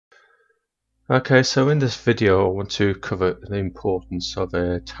Okay, so in this video I want to cover the importance of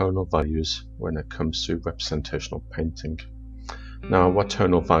tonal values when it comes to representational painting. Now, what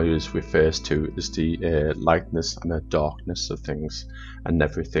tonal values refers to is the lightness and the darkness of things and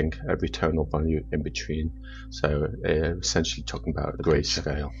everything, every tonal value in between. So essentially talking about a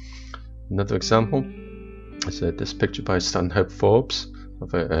grayscale. Another example is this picture by Stanhope Forbes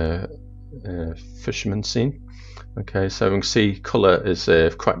of a fisherman scene. Okay, so we can see colour is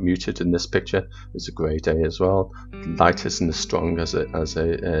quite muted in this picture. It's a grey day as well. Light isn't as strong as a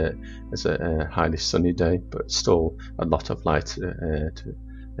highly sunny day, but still a lot of light to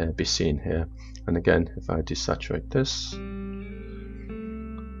be seen here. And again, if I desaturate this,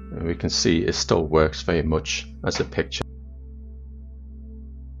 we can see it still works very much as a picture.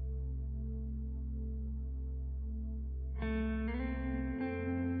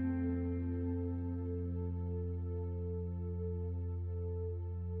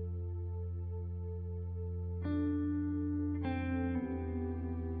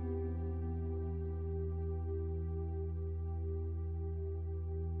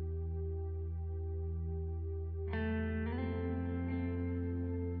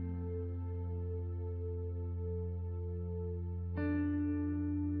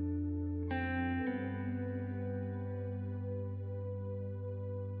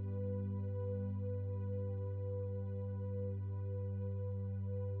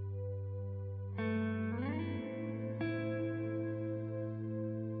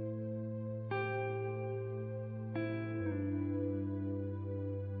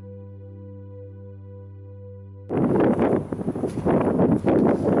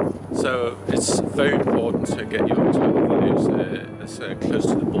 So it's very important to get your tonal values as close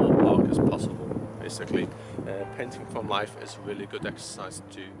to the ballpark as possible. Basically, painting from life is a really good exercise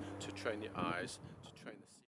to train your eyes